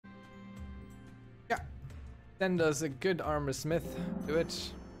Send us a good armor smith. Do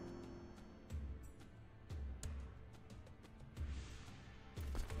it.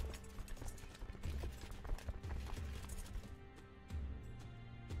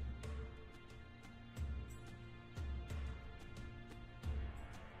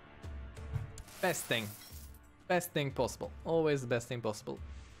 Best thing. Best thing possible. Always the best thing possible.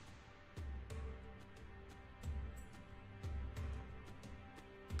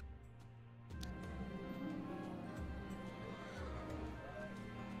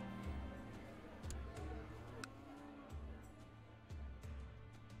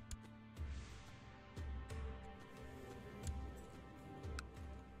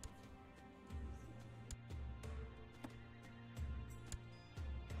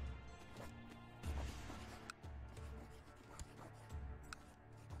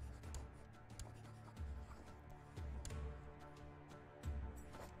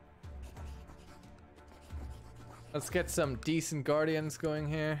 Let's get some decent guardians going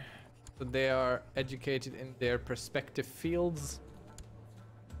here, so they are educated in their respective fields.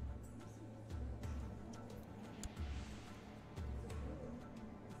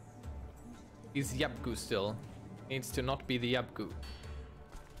 He's Yapgu still. Needs to not be the Yapgu.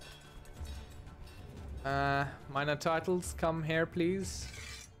 Minor titles, come here please.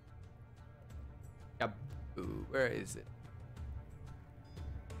 Yapgu, where is it?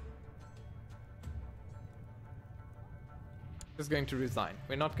 Is going to resign.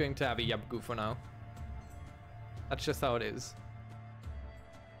 We're not going to have a Yabgu for now. That's just how it is.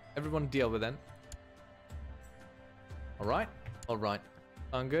 Everyone deal with it. Alright, alright.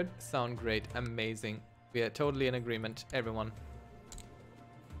 Sound good? Sound great. Amazing. We are totally in agreement, everyone.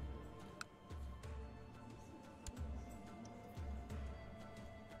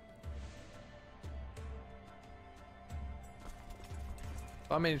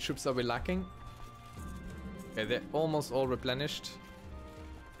 How many troops are we lacking? Okay, they're almost all replenished.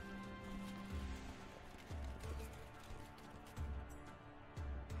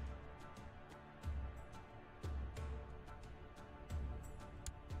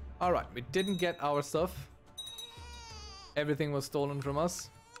 Alright, we didn't get our stuff. Everything was stolen from us.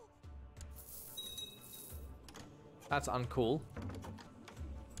 That's uncool.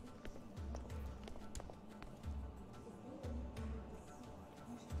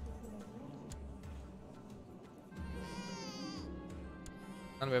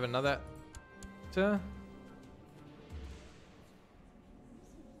 And we have another.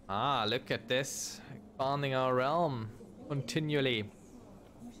 Ah, look at this. Expanding our realm continually.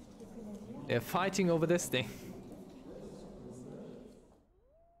 They're fighting over this thing.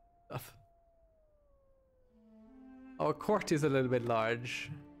 Our court is a little bit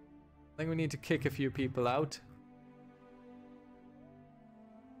large. I think we need to kick a few people out.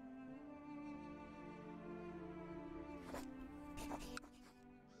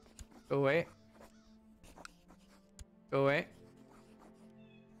 Go away. Go away.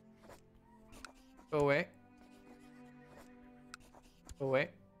 Go away. Go away.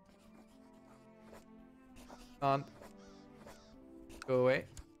 On. Go away.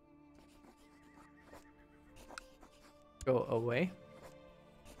 Go away.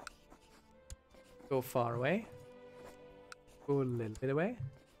 Go far away. Go a little bit away.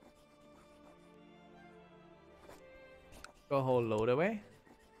 Go a whole load away.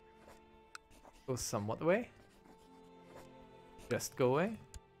 Go somewhat away. Just go away.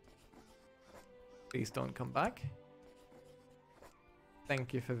 Please don't come back.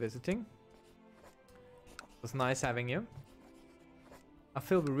 Thank you for visiting. It was nice having you. I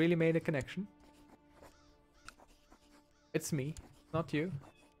feel we really made a connection. It's me, not you.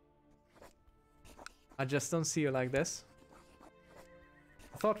 I just don't see you like this.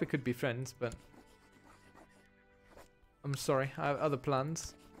 I thought we could be friends, but I'm sorry, I have other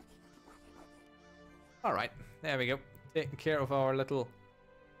plans. Alright, there we go. Taking care of our little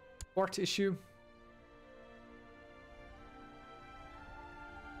port issue.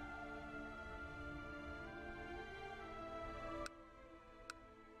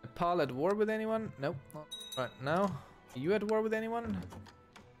 Nepal at war with anyone? Nope, not right now. Are you at war with anyone?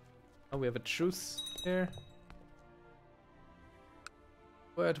 Oh, we have a truce here.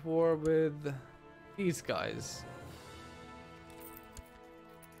 We're at war with these guys.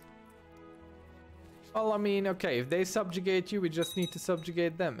 Well, I mean, okay, if they subjugate you, we just need to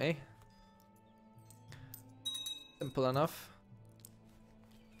subjugate them, eh? Simple enough.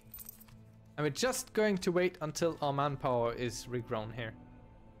 And we're just going to wait until our manpower is regrown here.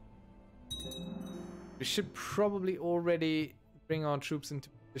 We should probably already bring our troops into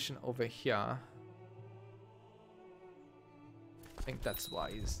position over here. I think that's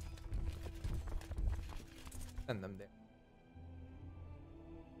wise. Send them there.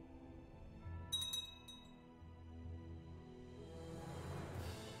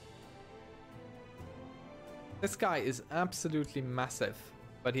 This guy is absolutely massive,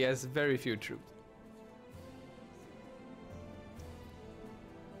 but he has very few troops.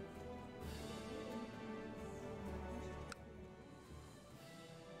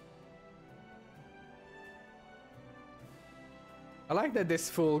 I like that this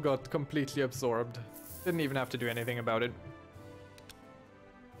fool got completely absorbed. Didn't even have to do anything about it.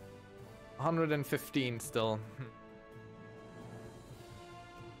 115 still.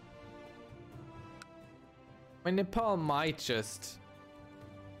 I mean, Nepal might just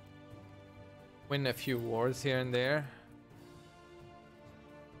win a few wars here and there.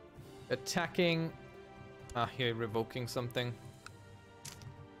 Attacking. Ah, here, revoking something.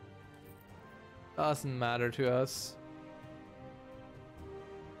 Doesn't matter to us.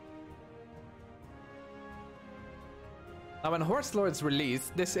 Now, when Horse Lords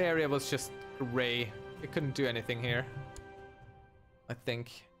released, this area was just gray. It couldn't do anything here, I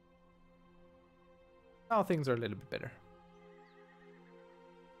think. Now things are a little bit better.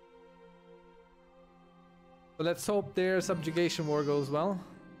 So let's hope their subjugation war goes well.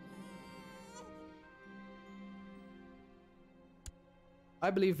 I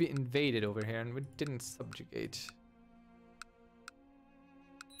believe we invaded over here and we didn't subjugate.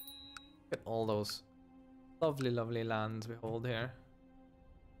 Look at all those lovely, lovely lands we hold here.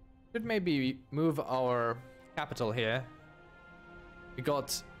 Should maybe move our capital here. We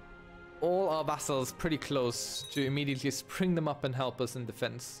got all our vassals pretty close to immediately spring them up and help us in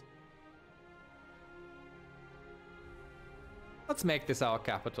defense. Let's make this our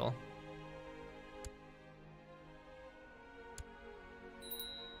capital.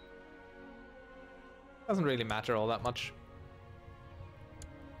 Doesn't really matter all that much.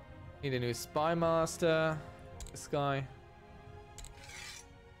 Need a new spy master. This guy.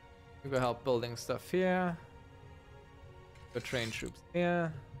 We go help building stuff here. Go train troops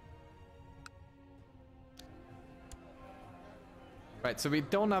here. Right, so we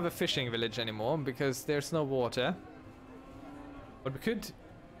don't have a fishing village anymore because there's no water. But we could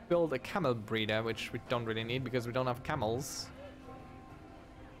build a camel breeder, which we don't really need because we don't have camels.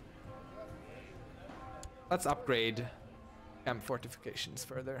 Let's upgrade camp fortifications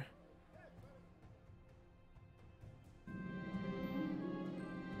further.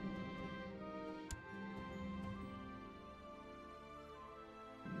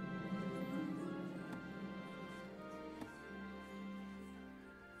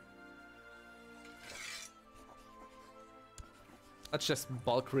 Let's just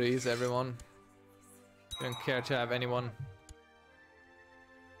bulk raise everyone. Don't care to have anyone.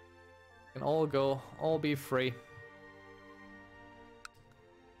 Can all go, all be free.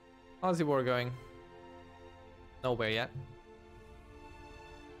 How's the war going? Nowhere yet.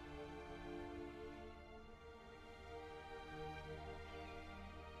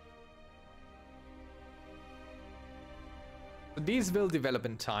 These will develop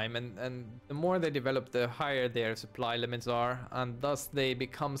in time, and the more they develop, the higher their supply limits are, and thus they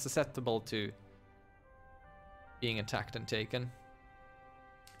become susceptible to being attacked and taken.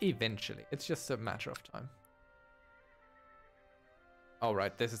 Eventually, it's just a matter of time. All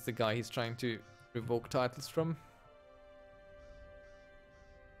right, this is the guy he's trying to revoke titles from.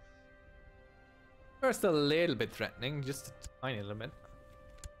 First a little bit threatening, just a tiny little bit.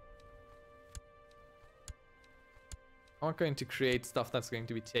 I'm not going to create stuff that's going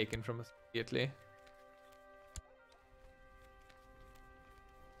to be taken from us immediately.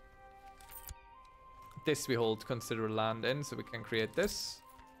 This we hold considerable land in, so we can create this.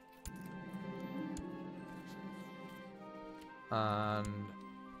 And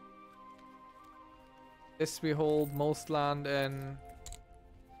this we hold most land in.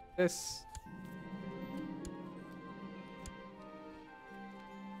 This.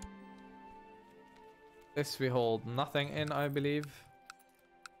 This we hold nothing in, I believe.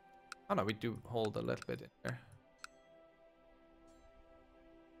 Oh no, we do hold a little bit in there.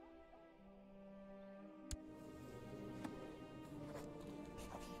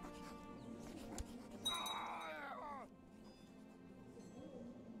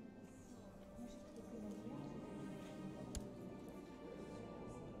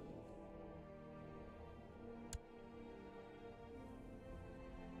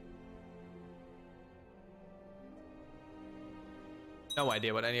 No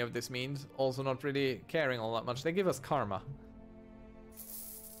idea what any of this means. Also not really caring all that much. They give us karma.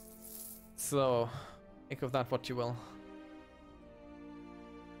 So, think of that what you will.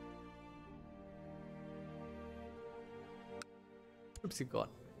 Troops you got.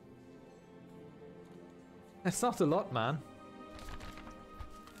 That's not a lot, man.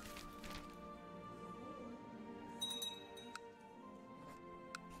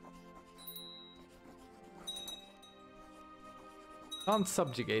 Can't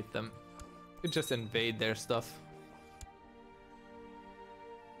subjugate them. Could just invade their stuff.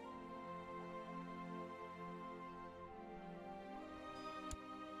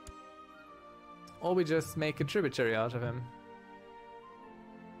 Or we just make a tributary out of him.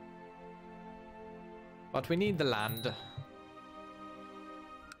 But we need the land.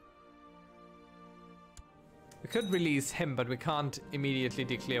 We could release him, but we can't immediately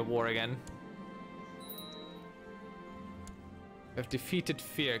declare war again. We have defeated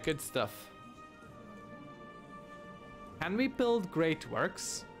fear. Good stuff. Can we build great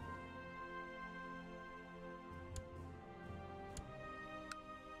works?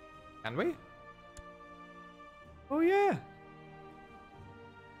 Can we? Oh yeah.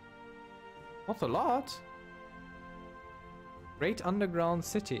 Not a lot. Great underground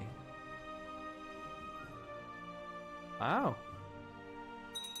city. Wow.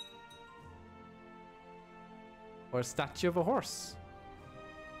 Or a statue of a horse.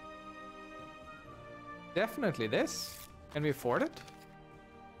 Definitely this. Can we afford it?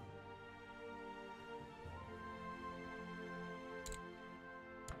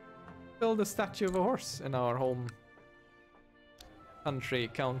 Build a statue of a horse in our home country,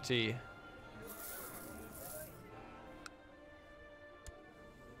 county.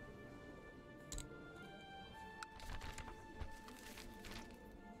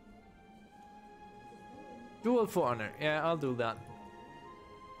 Duel for honor. Yeah, I'll do that.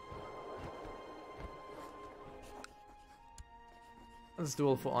 Let's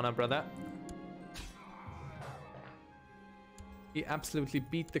duel for honor, brother. He absolutely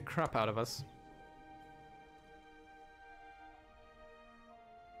beat the crap out of us.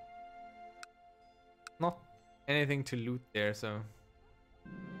 Not anything to loot there, so...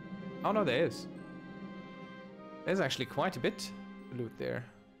 Oh no, there is. There's actually quite a bit to loot there.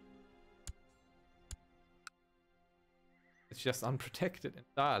 It's just unprotected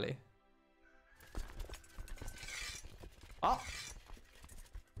entirely. Oh!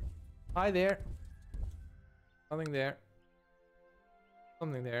 Hi there. Nothing there.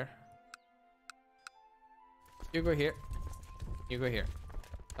 Something there. You go here. You go here.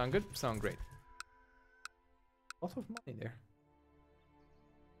 Sound good? Sound great. Lot of money there.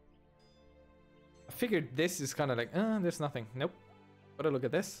 I figured this is kind of like, there's nothing. Nope. Gotta look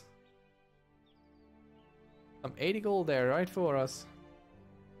at this. Some 80 gold there, right for us.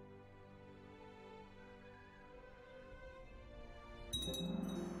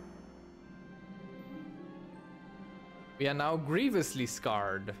 We are now grievously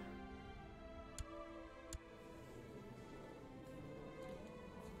scarred.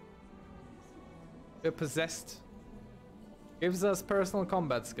 We're possessed. Gives us personal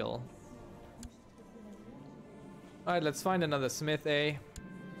combat skill. Alright, let's find another smith, eh?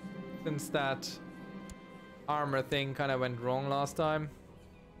 Since that armor thing kind of went wrong last time.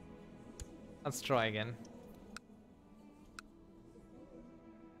 Let's try again.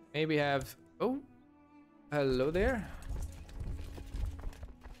 Maybe have... Oh! Hello there.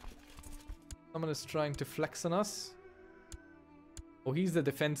 Someone is trying to flex on us. Oh, he's the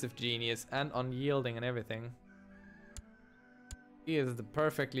defensive genius and unyielding and everything. He is the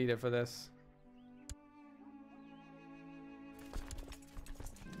perfect leader for this.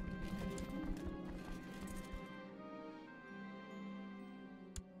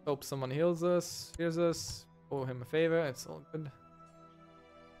 Hope someone heals us, hears us, owe him a favor, it's all good.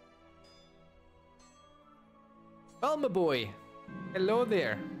 Well, my boy, hello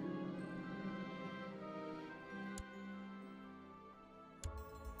there.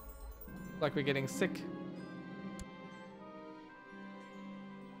 Like we're getting sick.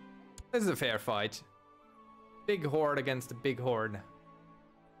 This is a fair fight. Big horde against a big horde.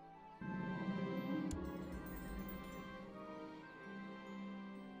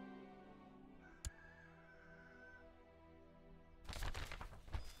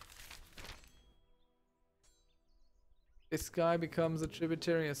 This guy becomes a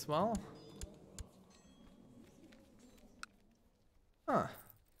tributary as well. Huh.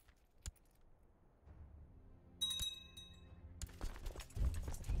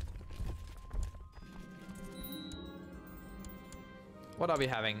 What are we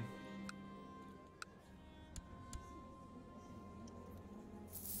having?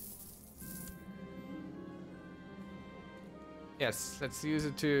 Yes, let's use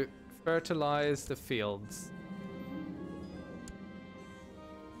it to fertilize the fields.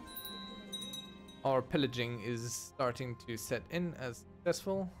 Our pillaging is starting to set in as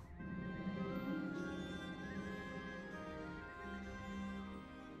successful.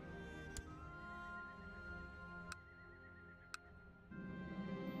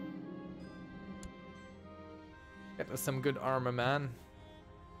 us some good armor, man.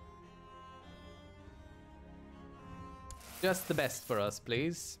 Just the best for us,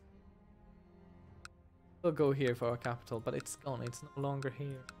 please. We'll go here for our capital, but it's gone. It's no longer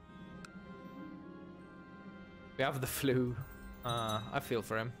here. We have the flu. I feel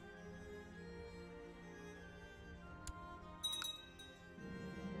for him.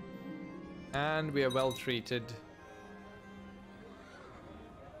 And we are well treated.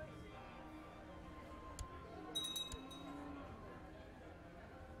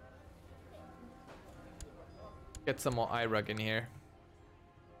 Get some more IRUG in here.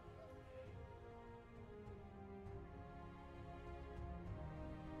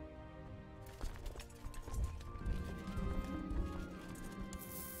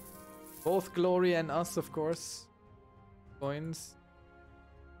 Both Glory and us, of course. Coins.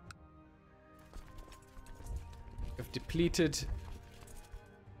 We've depleted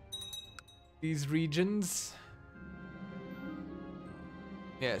these regions.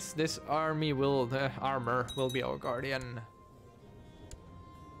 Yes, this army will, the armor will be our guardian.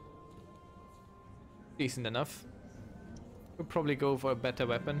 Decent enough. We'll probably go for a better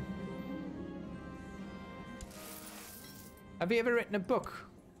weapon. Have you ever written a book?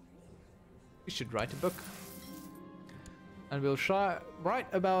 We should write a book. And we'll write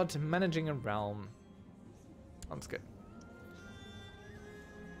about managing a realm. Sounds good.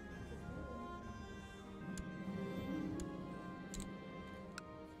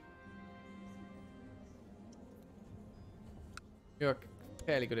 You're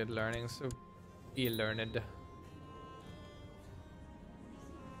fairly good at learning, so be learned.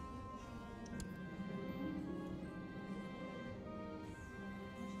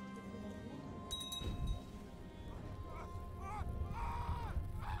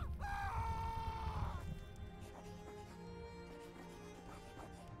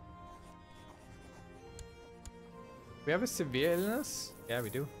 We have a severe illness? Yeah, we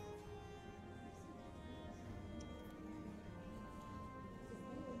do.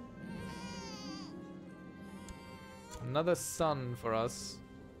 Another son for us.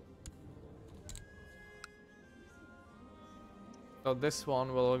 So this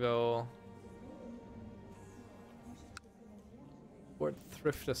one will go for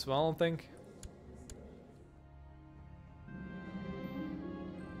thrift as well, I think.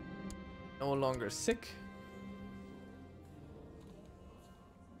 No longer sick.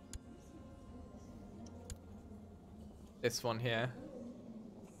 This one here.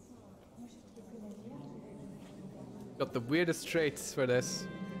 Got the weirdest traits for this.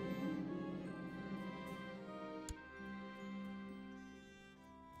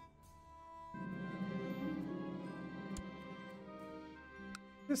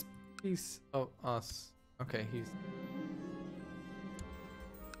 This piece of us. Okay, he's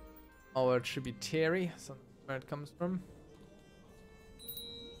our tributary. So where it comes from.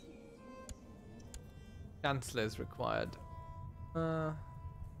 Chancellor is required.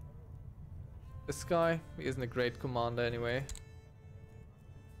 This guy, he isn't a great commander anyway.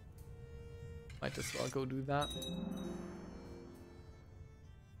 Might as well go do that.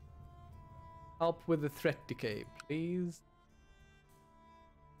 Help with the threat decay, please.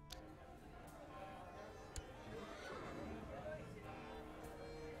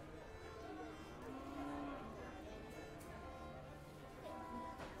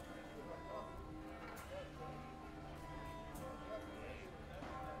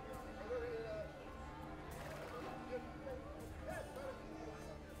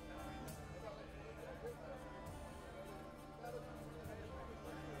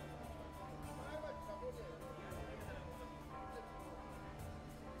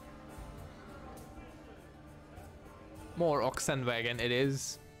 More oxen wagon it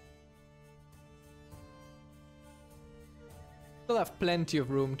is. Still have plenty of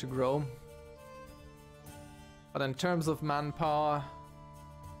room to grow. But in terms of manpower,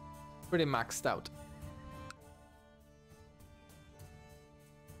 pretty maxed out.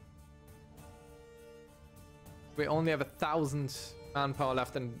 We only have 1,000 manpower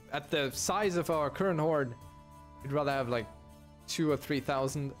left, and at the size of our current horde, we'd rather have like 2,000 or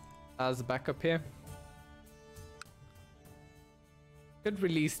 3,000 as a backup here. Could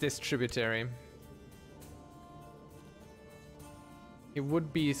release this tributary. It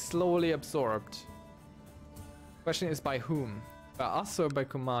would be slowly absorbed. Question is by whom? By us or by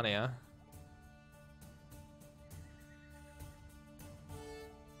Kumania?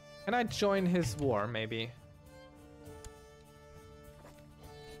 Can I join his war, maybe?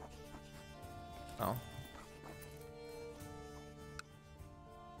 No.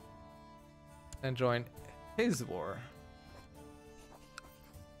 And join his war.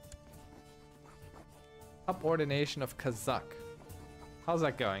 Subordination of Kazakh. How's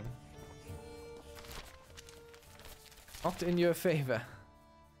that going? Not in your favor.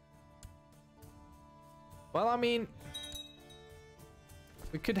 Well, I mean,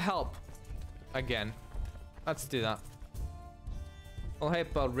 we could help again. Let's do that. We'll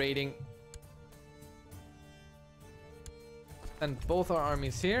help out raiding. Send both our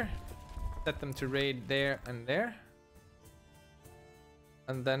armies here. Set them to raid there and there.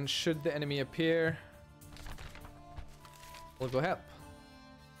 And then should the enemy appear, we'll go help.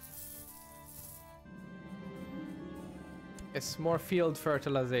 Yes, more field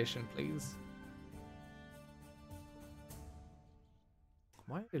fertilization, please.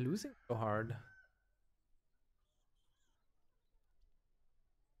 Why are they losing so hard?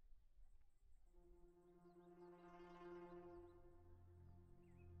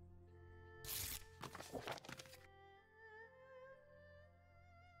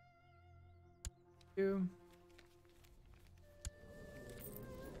 You.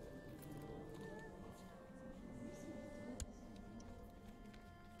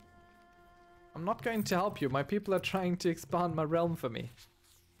 I'm not going to help you. My people are trying to expand my realm for me.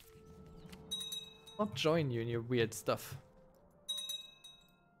 I'll join you in your weird stuff.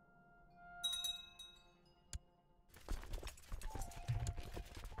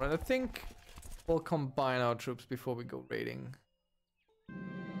 Right, I think we'll combine our troops before we go raiding.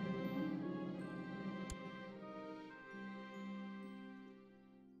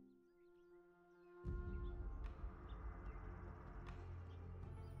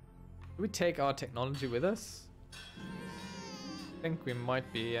 Do we take our technology with us? I think we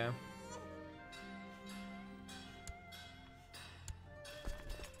might be, yeah.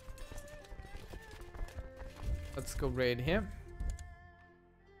 Let's go raid here.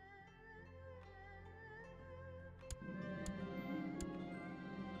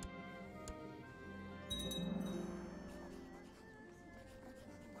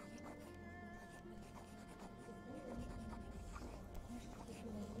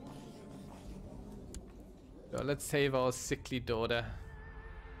 So let's save our sickly daughter.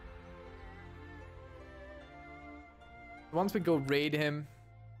 Once we go raid him,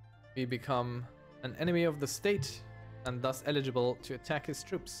 we become an enemy of the state and thus eligible to attack his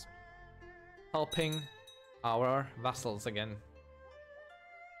troops, helping our vassals again.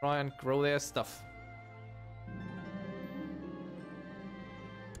 Try and grow their stuff.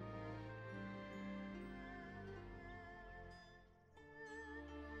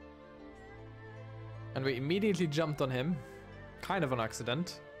 And we immediately jumped on him, kind of an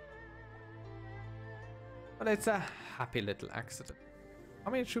accident. But it's a happy little accident.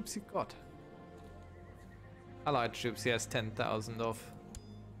 How many troops he got? Allied troops, he has 10,000 of.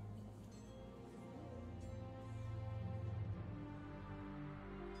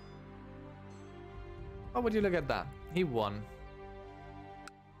 Oh, would you look at that? He won.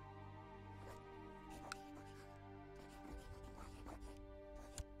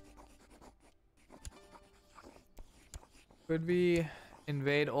 Could we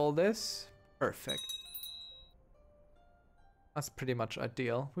invade all this? Perfect. That's pretty much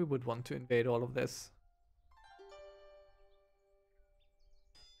ideal. We would want to invade all of this.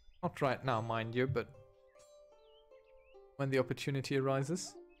 Not right now, mind you, but when the opportunity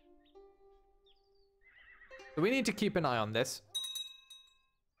arises. So we need to keep an eye on this,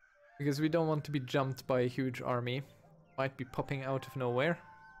 because we don't want to be jumped by a huge army. Might be popping out of nowhere.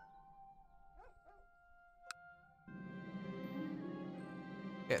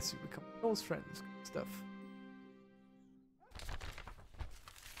 Yes, we become close friends, good stuff.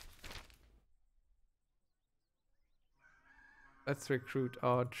 Let's recruit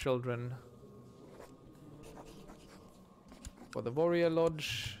our children for the warrior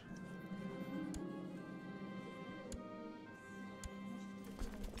lodge.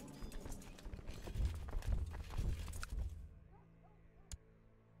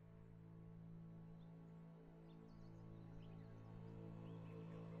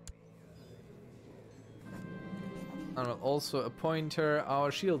 And we'll also appoint her our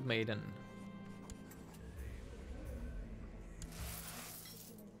shield maiden.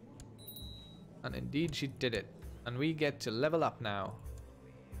 And indeed she did it. And we get to level up now.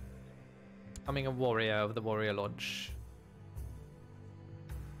 Becoming a warrior of the warrior lodge.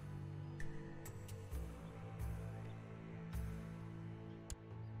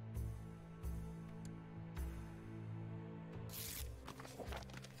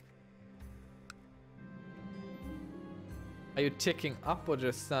 Are you ticking up or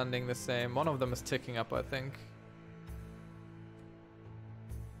just standing the same? One of them is ticking up, I think.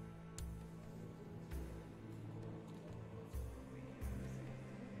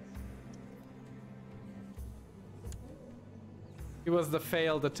 He was the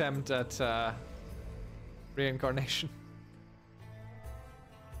failed attempt at reincarnation.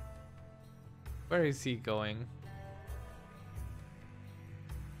 Where is he going?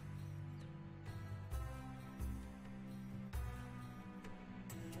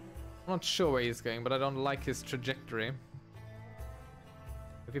 I'm not sure where he's going, but I don't like his trajectory.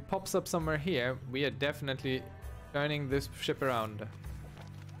 If he pops up somewhere here, we are definitely turning this ship around.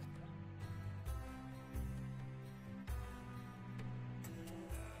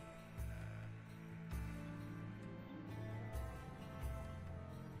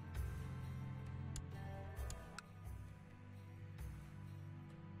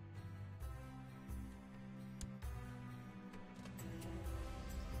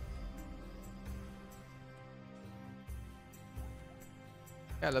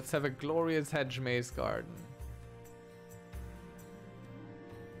 Yeah, let's have a glorious hedge maze garden.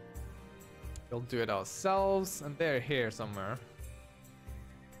 We'll do it ourselves, and they're here somewhere.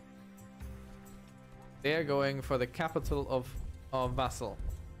 They're going for the capital of our vassal,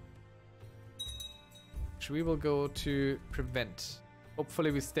 which we will go to prevent.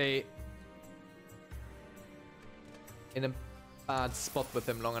 Hopefully we stay in a bad spot with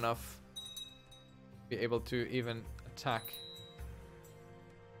him long enough to be able to even attack.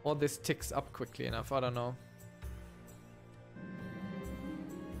 Or this ticks up quickly enough, I don't know.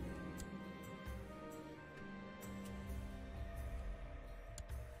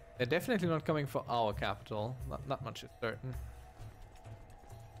 They're definitely not coming for our capital. Not much is certain.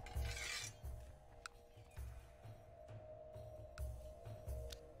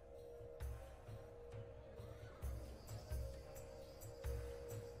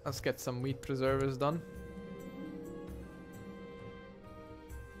 Let's get some wheat preservers done.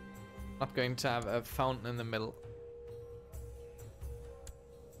 Not going to have a fountain in the middle.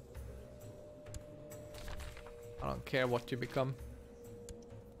 I don't care what you become.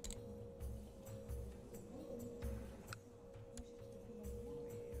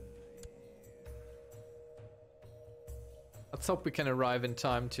 Let's hope we can arrive in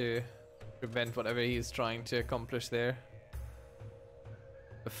time to prevent whatever he's trying to accomplish there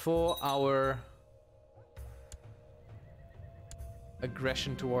before our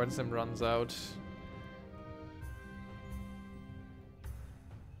aggression towards him runs out.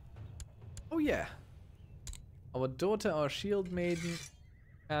 Oh yeah, our daughter, our shield maiden,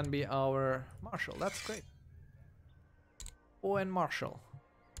 can be our marshal. That's great. Oh, and marshal.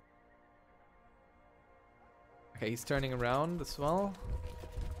 Okay, he's turning around as well.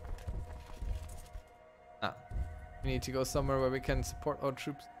 Ah, we need to go somewhere where we can support our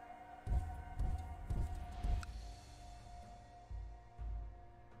troops.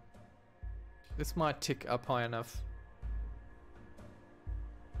 This might tick up high enough.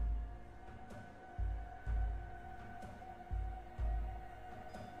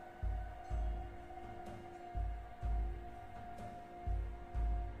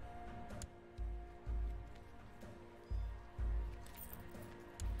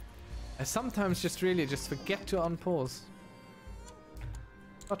 I sometimes just really just forget to unpause.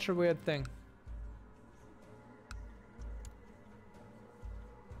 Such a weird thing.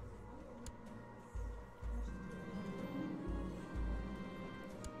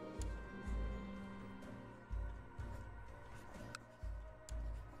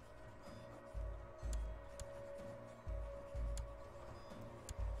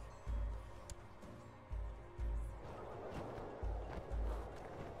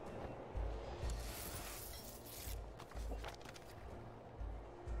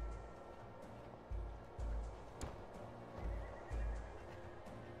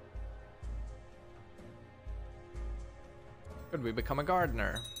 Could we become a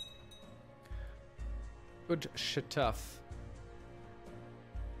gardener? Good shit tough.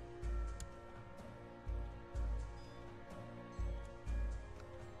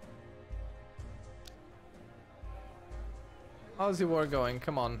 How's your war going?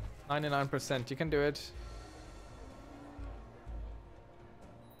 Come on. 99%. You can do it.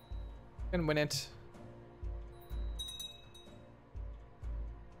 You can win it.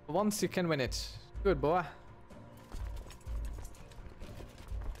 Once you can win it. Good boy.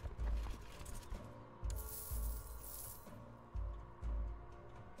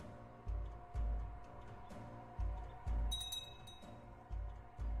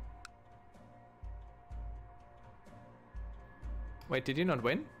 Wait, did you not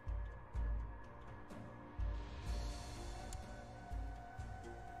win?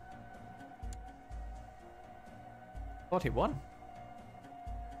 Thought he won.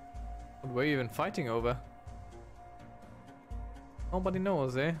 What were you even fighting over? Nobody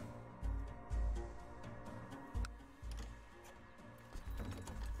knows, eh?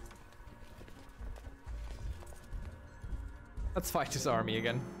 Let's fight his army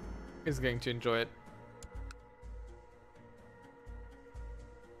again. He's going to enjoy it.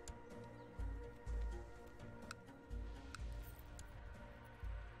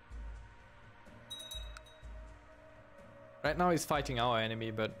 Right now he's fighting our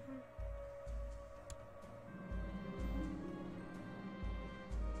enemy, but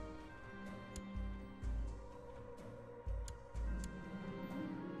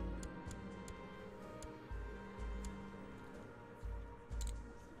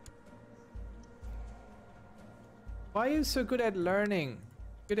why are you so good at learning?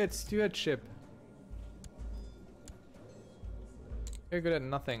 Good at stewardship. You're good at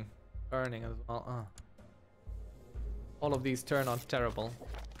nothing. Learning as well. All of these turn out terrible.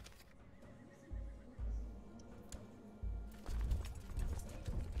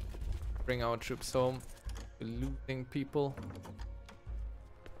 Bring our troops home. We're losing people.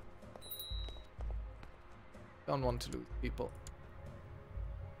 Don't want to lose people.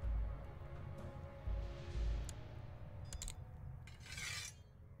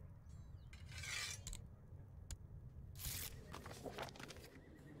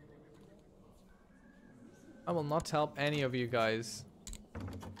 I will not help any of you guys.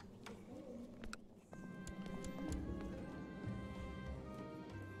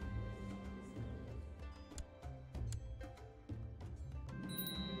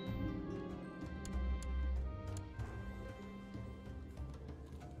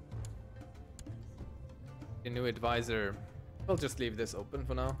 The new advisor. We'll just leave this open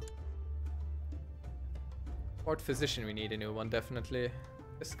for now. Court physician, we need a new one, definitely.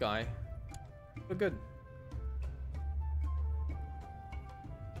 This guy. We're good.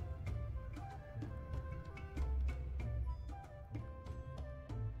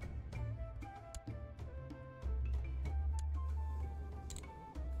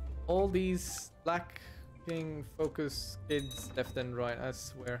 All these lacking focus kids left and right, I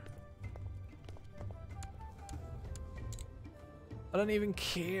swear. I don't even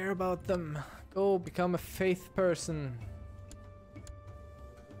care about them. Go become a faith person.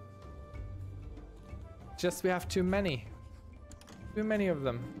 Just we have too many. Too many of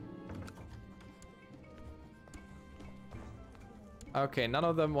them. Okay, none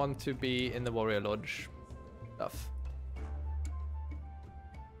of them want to be in the warrior lodge. Tough.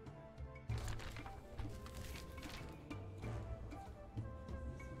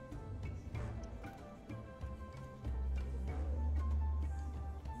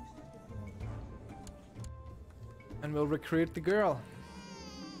 And we'll recruit the girl.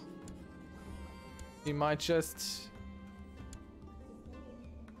 We might just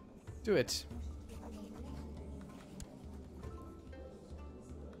do it.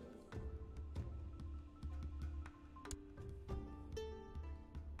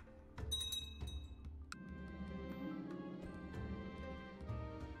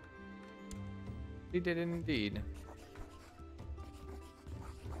 We did indeed.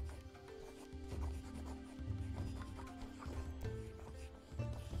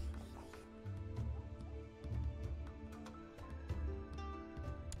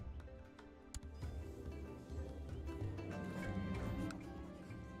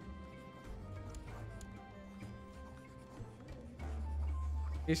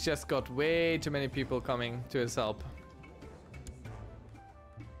 He's just got way too many people coming to his help.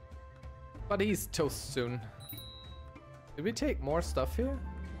 But he's toast soon. Did we take more stuff here?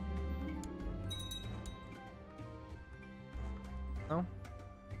 No?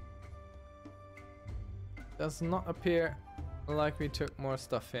 Does not appear like we took more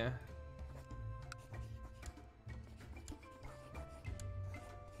stuff here.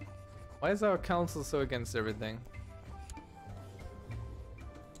 Why is our council so against everything?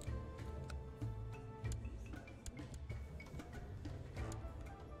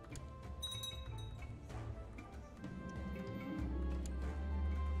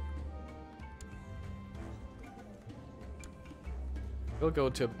 We'll go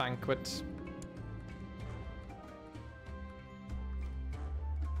to a banquet.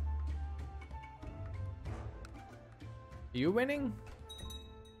 Are you winning?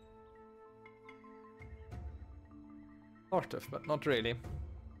 Sort of, but not really.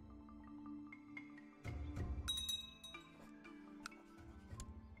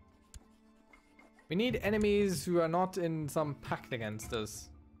 We need enemies who are not in some pact against us.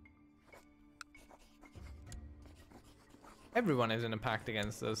 Everyone is in a pact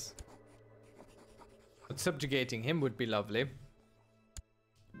against us. But subjugating him would be lovely.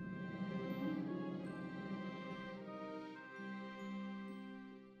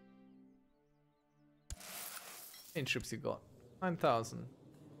 How many troops you got? 9,000.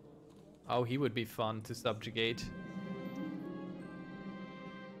 Oh, he would be fun to subjugate.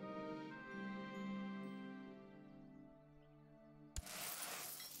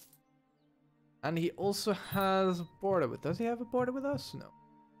 And he also has a border with... Does he have a border with us? No.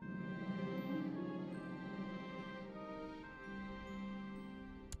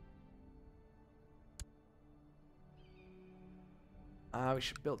 We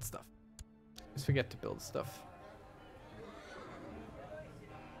should build stuff. Just forget to build stuff.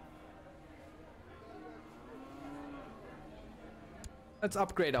 Let's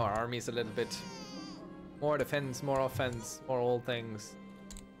upgrade our armies a little bit. More defense, more offense, more all things.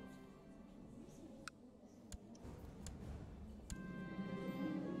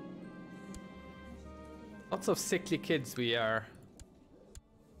 Lots of sickly kids we are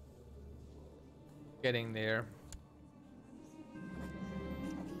getting there.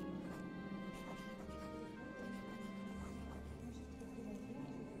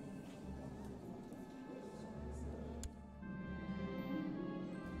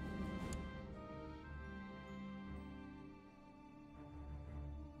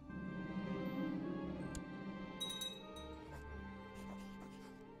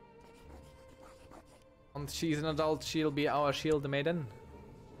 Once she's an adult, she'll be our shield maiden.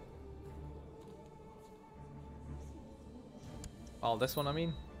 Oh, this one, I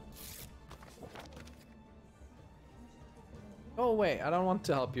mean. Go away, I don't want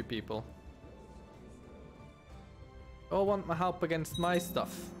to help you people. You all want my help against my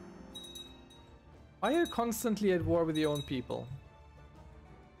stuff. Why are you constantly at war with your own people?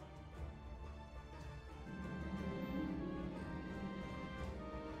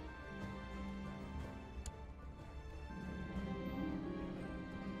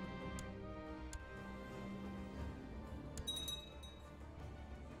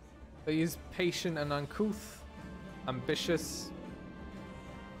 He's patient and uncouth, ambitious.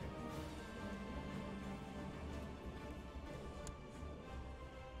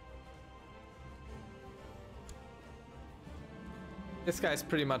 This guy's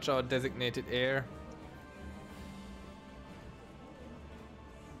pretty much our designated heir.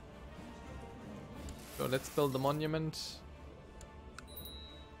 So let's build the monument.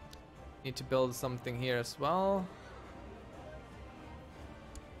 Need to build something here as well.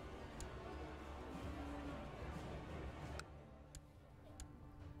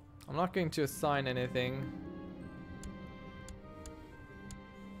 I'm not going to assign anything.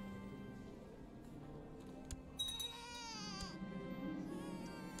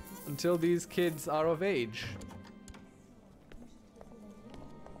 Until these kids are of age.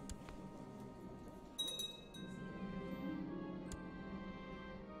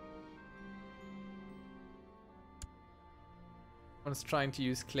 One's trying to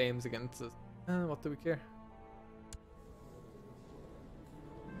use claims against us. What do we care?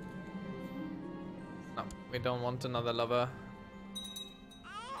 We don't want another lover.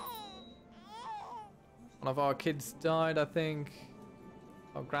 One of our kids died, I think.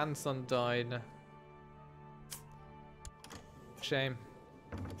 Our grandson died. Shame.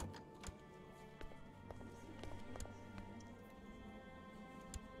 I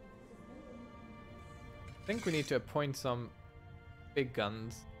think we need to appoint some big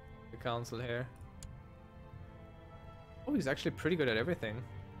guns to the council here. Oh, he's actually pretty good at everything.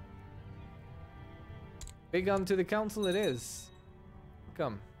 Big gun to the council it is.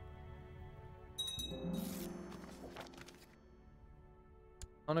 Come.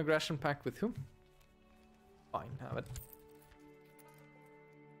 Non-aggression pact with whom? Fine, have it.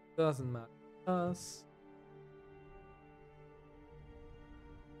 Doesn't matter to us.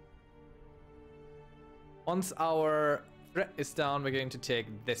 Once our threat is down, we're going to take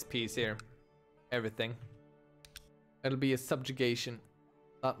this piece here. Everything. It'll be a subjugation.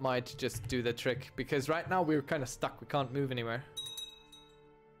 That might just do the trick, because right now we're kind of stuck. We can't move anywhere.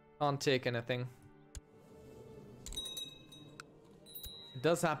 Can't take anything. It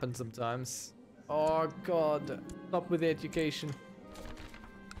does happen sometimes. Oh god. Stop with the education.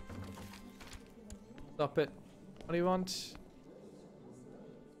 Stop it. What do you want?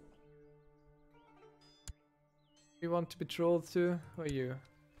 You want to betroth to? Who are you?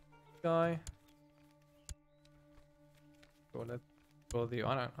 Guy? Go, let's go with you.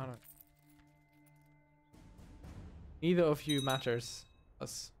 I don't. Neither of you matters.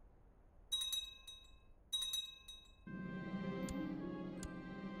 Us.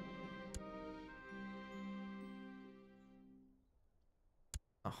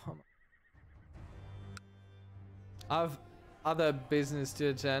 Oh. I've other business to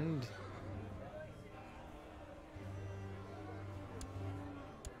attend.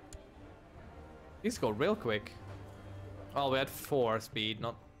 These go real quick. Well, we had 4 speed,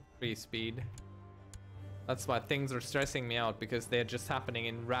 not 3 speed. That's why things are stressing me out, because they're just happening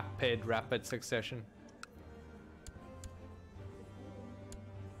in rapid succession.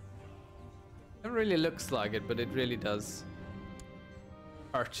 It really looks like it, but it really does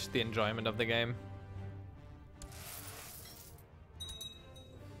hurt the enjoyment of the game.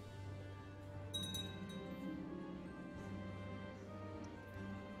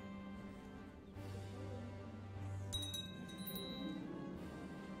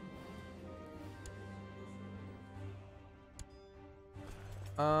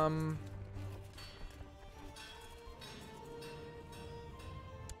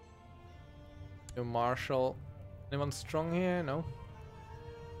 New Marshal. Anyone strong here? No.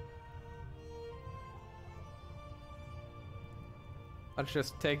 Let's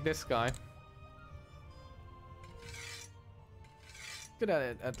just take this guy. Good at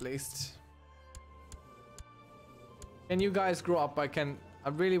it, at least. Can you guys grow up? I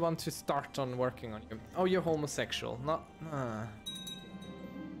really want to start on working on you. Oh, you're homosexual. Not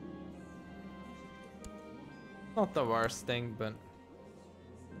the worst thing, but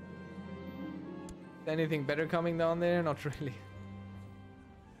anything better coming down there? Not really.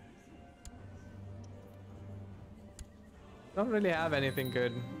 Don't really have anything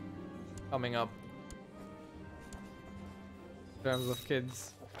good coming up in terms of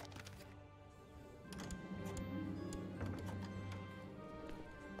kids.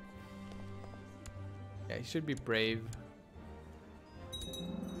 Yeah, he should be brave.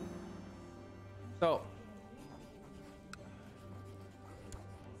 So,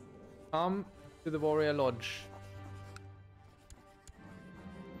 come to the Warrior Lodge.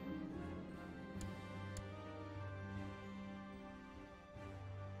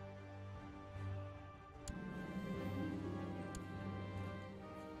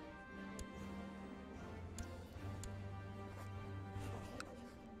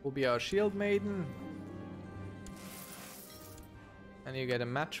 Will be our shield maiden. And you get a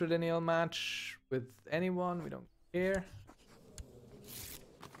matrilineal match with anyone, we don't care.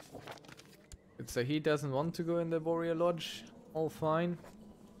 Good, so he doesn't want to go in the Warrior Lodge. All fine.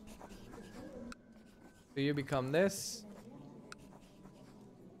 So you become this.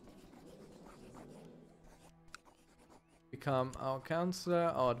 Become our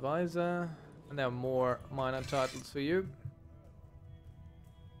counselor, our advisor. And there are more minor titles for you.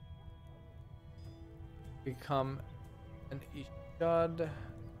 Become an Ishad.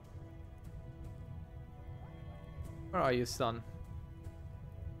 Where are you, son?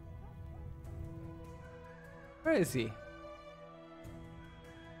 Where is he?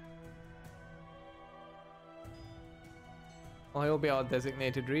 Well, he'll be our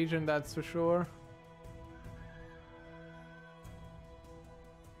designated region, that's for sure.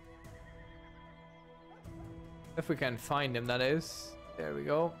 If we can find him, that is. There we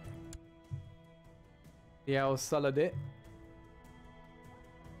go. Liao Salade.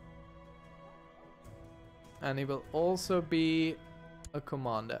 And he will also be a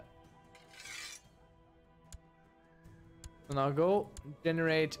commander. So now go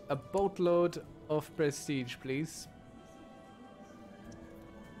generate a boatload of prestige, please.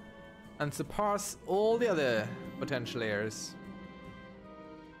 And surpass all the other potential heirs.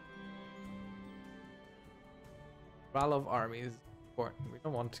 Morale of armies. Important. We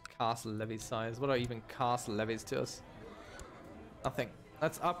don't want castle levy size. What are even castle levies to us? Nothing.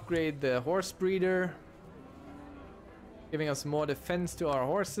 Let's upgrade the horse breeder. Giving us more defense to our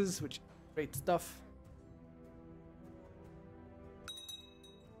horses, which is great stuff.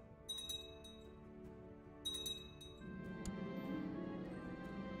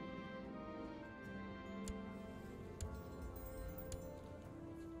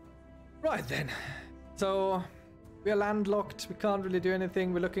 Right then. So we are landlocked. We can't really do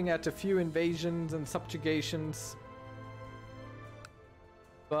anything. We're looking at a few invasions and subjugations.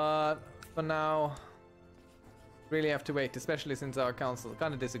 But for now, really have to wait, especially since our council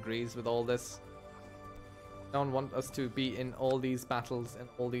kind of disagrees with all this. Don't want us to be in all these battles and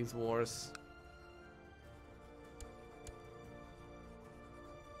all these wars.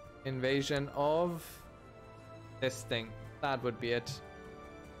 Invasion of this thing. That would be it.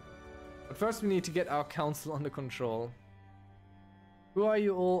 But first we need to get our council under control. Who are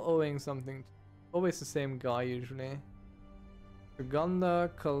you all owing something to? Always the same guy usually. Uganda,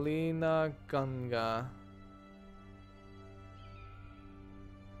 Kalina, Ganga.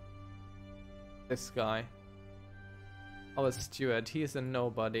 This guy. Our steward. He is a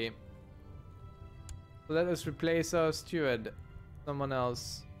nobody. So let us replace our steward. Someone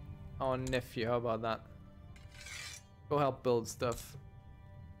else. Our nephew. How about that? Go help build stuff.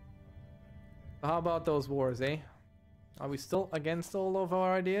 How about those wars, eh? Are we still against all of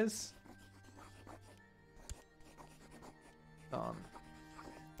our ideas? Done.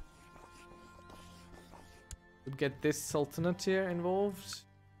 We'd get this sultanate here involved.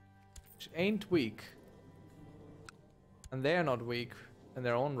 which ain't weak. And they're not weak in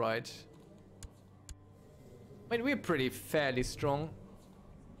their own right. I mean, we're pretty fairly strong.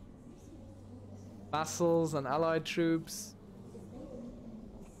 Vassals and allied troops.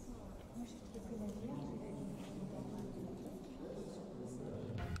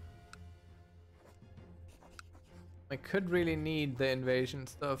 I could really need the invasion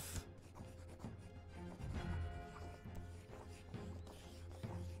stuff.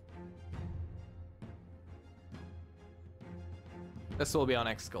 This will be our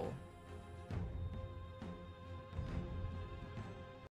next goal.